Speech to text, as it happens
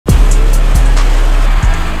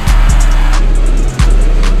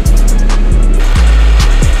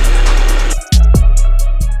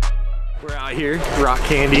here, Rock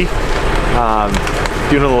Candy,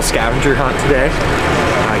 doing a little scavenger hunt today,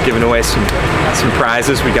 giving away some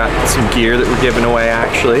prizes. We got some gear that we're giving away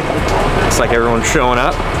actually. Looks like everyone's showing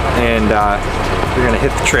up, and we're gonna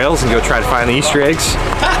hit the trails and go try to find the Easter eggs,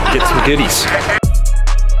 get some goodies.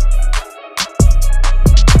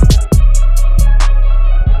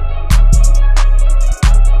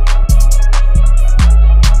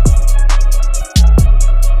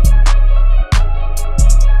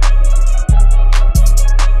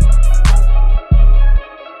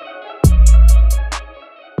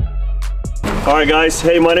 Alright guys,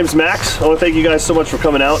 hey, my name's Max. I want to thank you guys so much for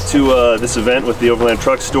coming out to this event with the Overland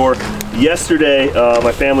Truck Store. Yesterday,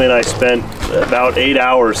 my family and I spent about 8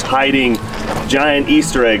 hours hiding giant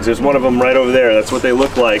Easter eggs. There's one of them right over there. That's what they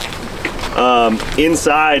look like.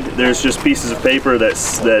 Inside, there's just pieces of paper that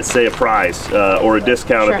say a prize or a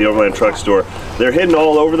discount at the Overland Truck Store. They're hidden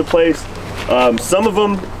all over the place. Some of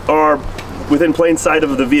them are within plain sight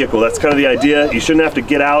of the vehicle. That's kind of the idea. You shouldn't have to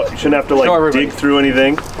get out. You shouldn't have to like dig through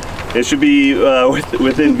anything. It should be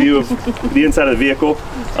within view of the inside of the vehicle,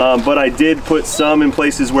 but I did put some in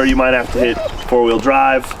places where you might have to hit four-wheel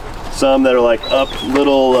drive, some that are like up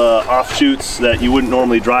little offshoots that you wouldn't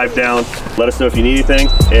normally drive down. Let us know if you need anything,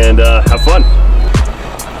 and have fun.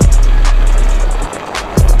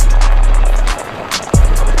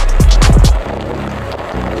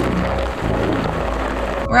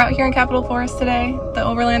 We're out here in Capitol Forest today. The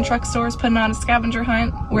Overland Truck Store is putting on a scavenger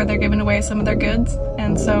hunt where they're giving away some of their goods,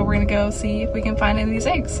 and so we're gonna go see if we can find any of these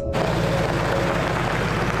eggs.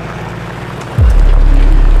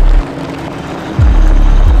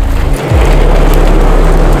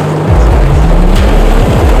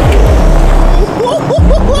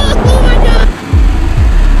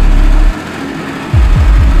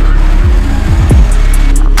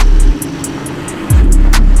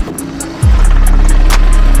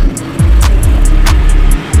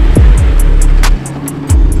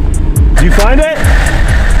 Did you find it? I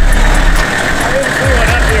didn't see one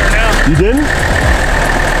up here now. You didn't?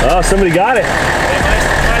 Oh, somebody got it. They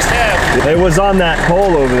must have. It was on that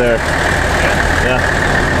pole over there.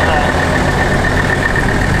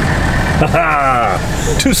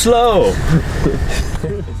 Yeah. Too slow.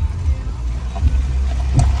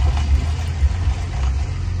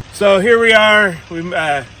 So here we are. We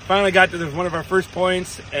finally got to one of our first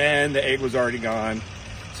points, and the egg was already gone.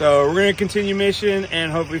 So we're going to continue mission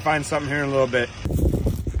and hopefully find something here in a little bit.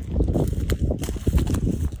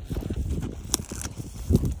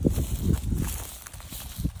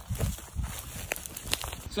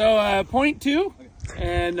 So point 2,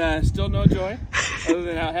 and still no joy, other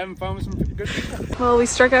than out having fun with some good people. Well, we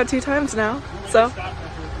struck out 2 times now, so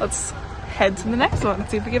let's head to the next one and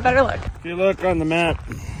see if we get better luck. If you look on the map,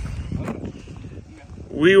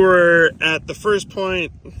 we were at the first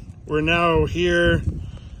point. We're now here.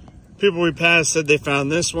 People we passed said they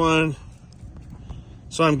found this one,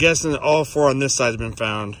 so I'm guessing that all 4 on this side have been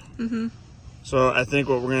found. So I think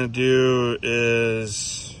what we're gonna do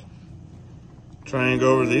is try and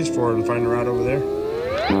go over these 4 and find a route over there.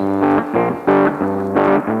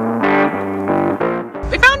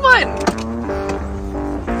 We found one!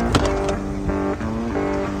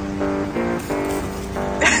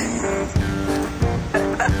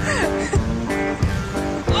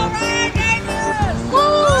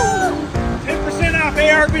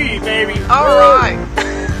 ARB, baby. All right.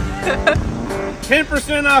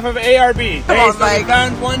 10% off of ARB. Come on, Mike. We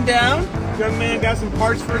found one down. Young man got some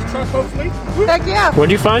parts for his truck, hopefully. Heck yeah.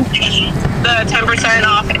 What'd you find? The 10%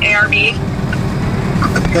 off ARB.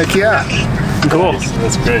 Heck yeah. Cool.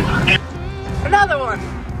 That's great. Another one.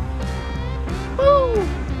 Woo.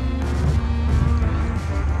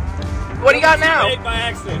 What do you got now? Made by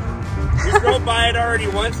accident. We drove by it already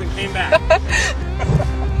once and came back.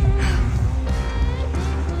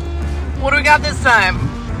 What do we got this time?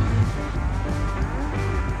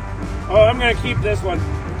 Oh, I'm gonna keep this one.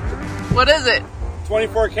 What is it?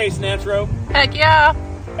 24K snatch rope. Heck yeah.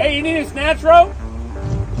 Hey, you need a snatch rope?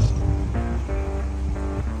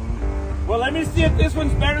 Well, let me see if this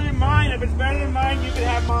one's better than mine. If it's better than mine, you can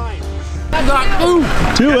have mine. I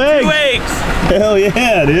got 2 eggs. 2 eggs. Hell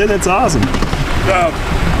yeah, dude. That's awesome. So,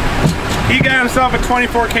 he got himself a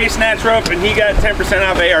 24K snatch rope, and he got 10%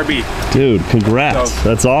 off ARB. Dude, congrats. So,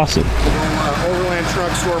 that's awesome. Overland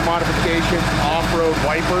Truck Store modification off-road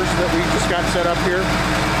wipers that we just got set up here.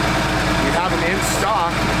 We have them in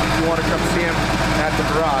stock if you want to come see them at the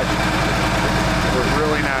garage. They're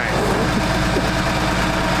really nice.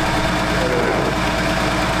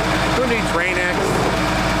 Who needs Rain-X?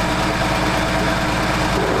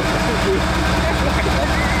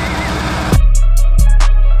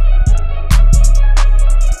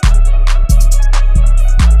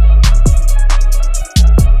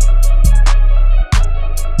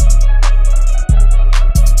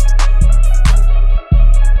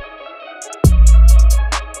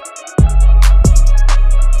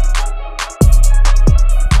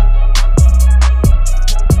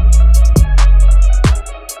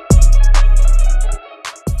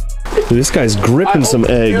 This guy's gripping some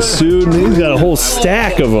eggs, dude. He's got a whole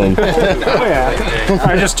stack of them. Oh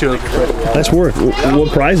yeah, just 2. Nice work.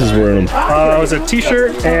 What prizes were in them? It was a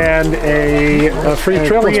T-shirt and a free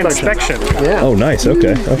trail inspection. Yeah. Oh, nice.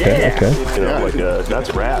 Okay. Okay. You know, like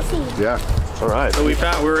that's rad. Yeah. All right. So we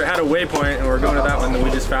had a waypoint and we're going to that one, and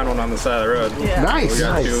we just found one on the side of the road. Yeah. Nice. We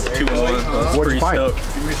got two in one. What'd you find?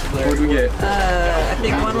 What did we get? I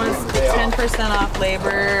think one was 10% off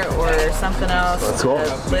labor or something else. That's cool.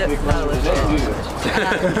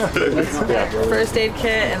 First aid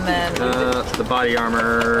kit, and then The body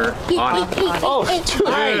armor. Oh, nice.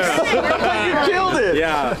 You killed it.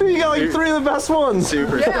 Yeah. You got like 3 of the best ones.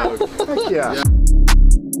 Super stoked. Yeah.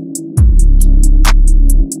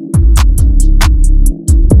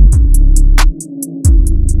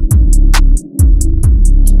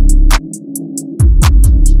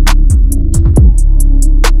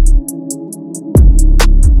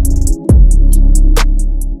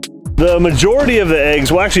 The majority of the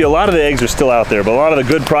eggs, well actually a lot of the eggs are still out there, but a lot of the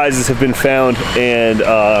good prizes have been found, and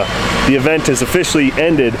the event has officially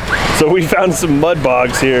ended. So we found some mud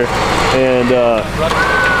bogs here, and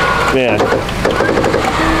man.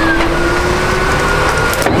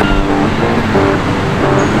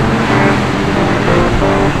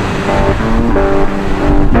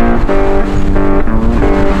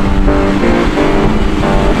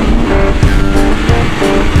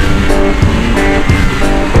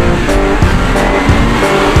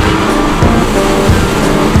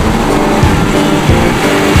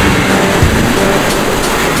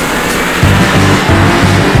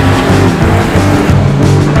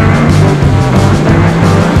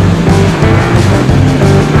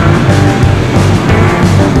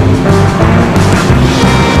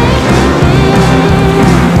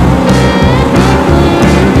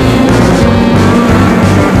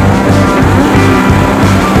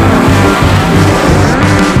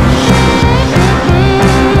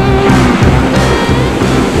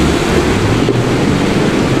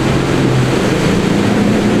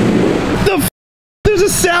 There's a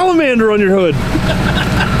salamander on your hood.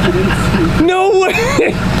 No way.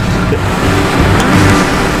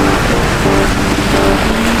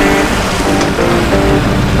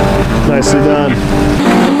 Nicely done.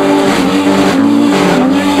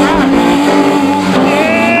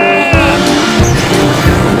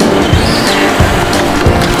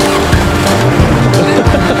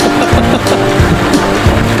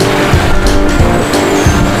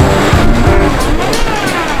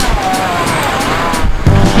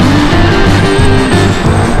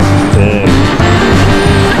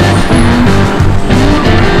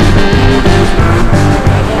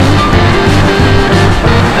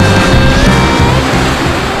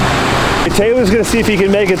 Taylor's gonna see if he can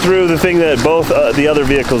make it through the thing that both the other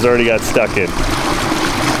vehicles already got stuck in.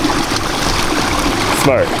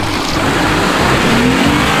 Smart.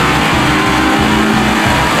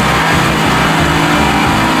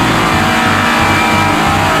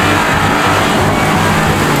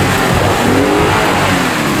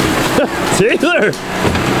 Taylor!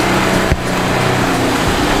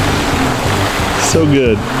 So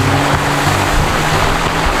good.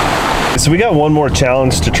 So we got one more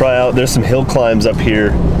challenge to try out. There's some hill climbs up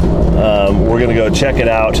here. We're gonna go check it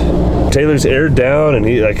out. Taylor's aired down, and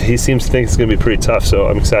he seems to think it's gonna be pretty tough. So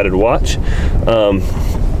I'm excited to watch.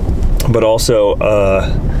 But also,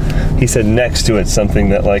 he said next to it something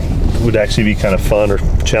that like would actually be kind of fun or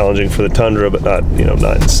challenging for the tundra, but not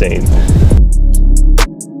not insane.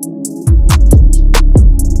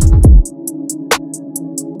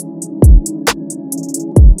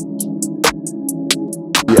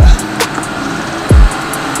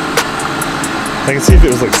 I can see if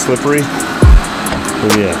it was like slippery. Oh,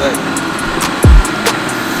 yeah.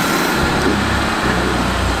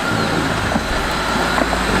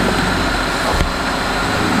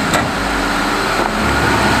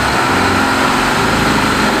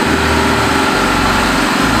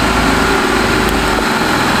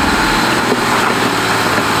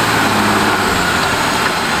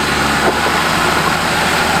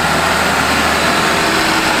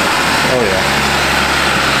 Oh yeah.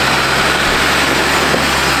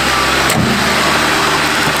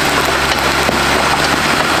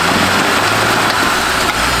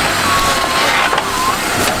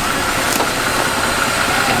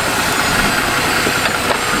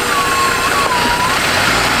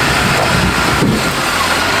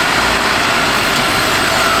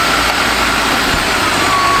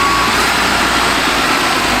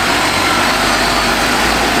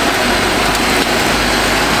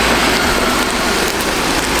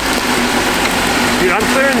 Dude, I'm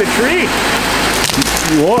clearing the tree.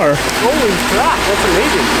 You are? Holy crap, that's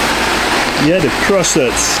amazing. You had to crush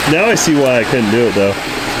that. Now I see why I couldn't do it though.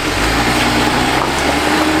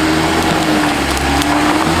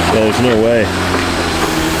 Oh, there's no way.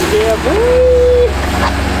 Yeah, boy.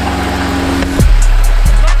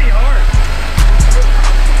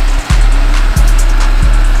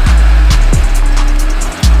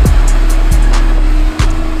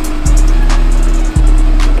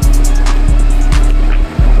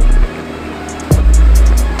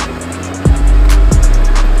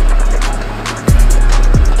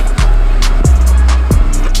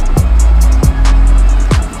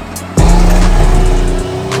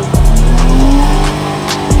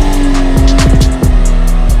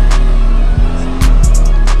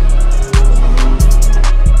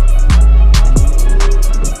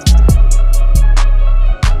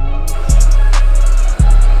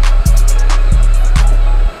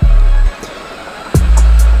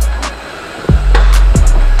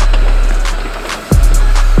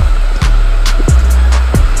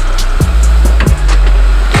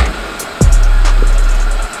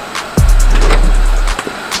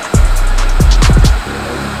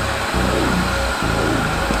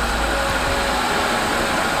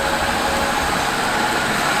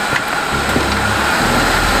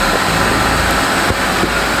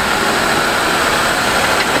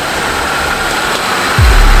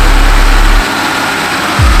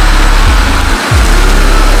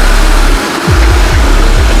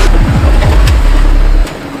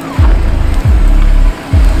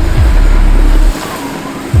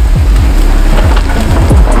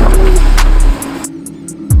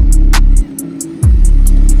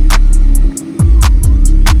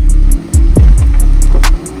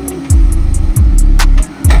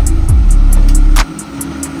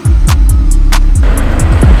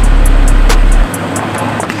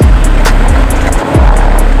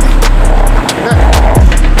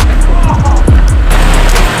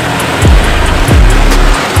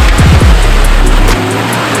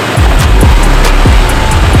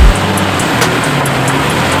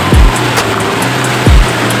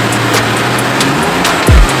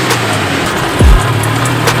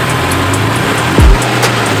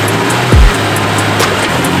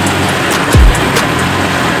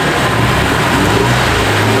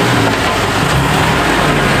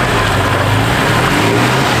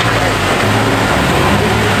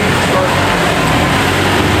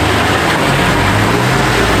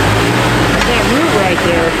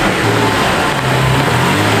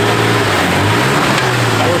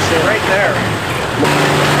 Right there.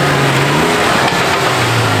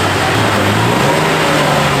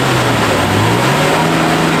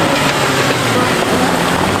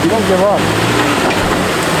 You don't give up.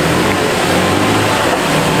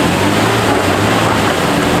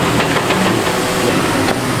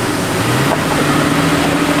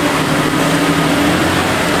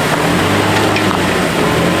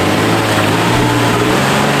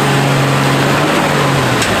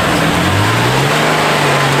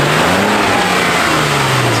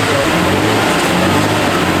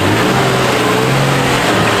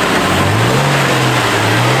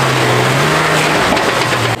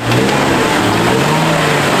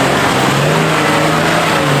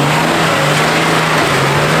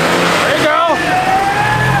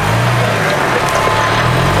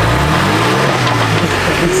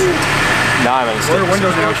 Now I'm in a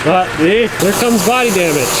There comes body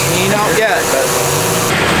damage. You don't get, but